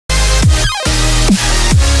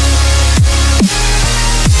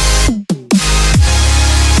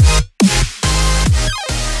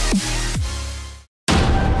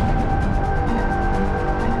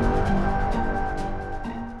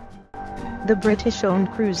the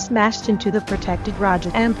British-owned cruise smashed into the protected Raja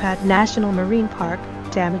Ampat National Marine Park,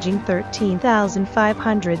 damaging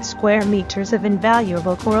 13,500 square meters of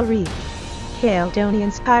invaluable coral reef.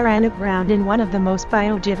 Caledonian Sky ran aground in one of the most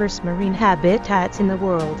biodiverse marine habitats in the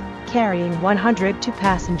world, carrying 102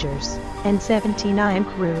 passengers and 79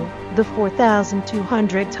 crew. The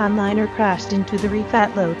 4,200-ton liner crashed into the reef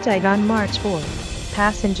at low tide on March 4.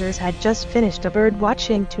 Passengers had just finished a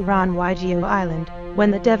birdwatching tour on Waigeo Island when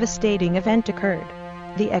the devastating event occurred.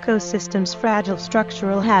 The ecosystem's fragile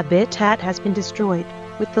structural habitat has been destroyed,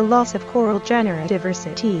 with the loss of coral genera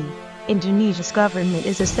diversity. Indonesia's government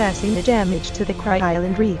is assessing the damage to the Krai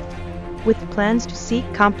Island reef, with plans to seek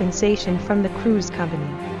compensation from the cruise company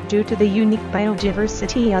due to the unique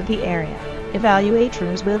biodiversity of the area.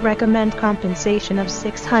 Evaluators will recommend compensation of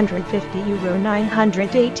 €650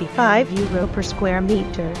 €985 per square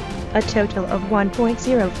meter, a total of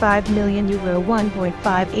 €1.05 million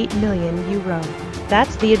 €1.58 million.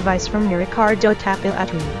 That's the advice from Ricardo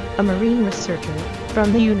Tapilatu, a marine researcher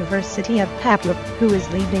from the University of Papua, who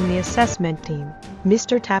is leading the assessment team.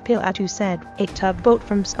 Mr. Tapilatu said a tugboat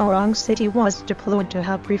from Sorong City was deployed to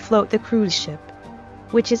help refloat the cruise ship,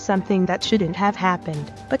 which is something that shouldn't have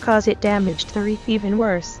happened because it damaged the reef even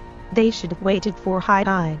worse. They should have waited for high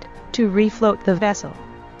tide to refloat the vessel.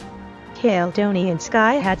 Caledonian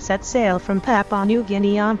Sky had set sail from Papua New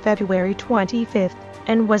Guinea on February 25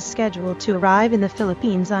 and was scheduled to arrive in the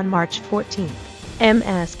Philippines on March 14.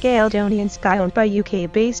 MS Caledonian Sky, owned by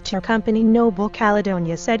UK-based tour company Noble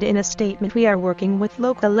Caledonia, said in a statement, "We are working with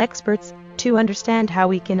local experts to understand how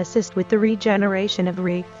we can assist with the regeneration of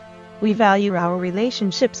reef. We value our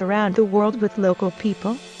relationships around the world with local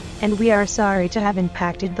people, and we are sorry to have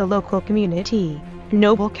impacted the local community."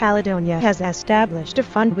 Noble Caledonia has established a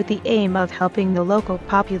fund with the aim of helping the local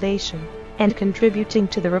population and contributing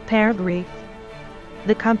to the repair of reef.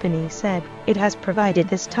 The company said it has provided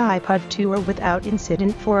this type of tour without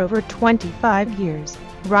incident for over 25 years.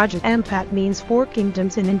 Raja Ampat means Four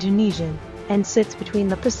Kingdoms in Indonesian and sits between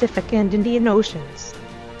the Pacific and Indian Oceans.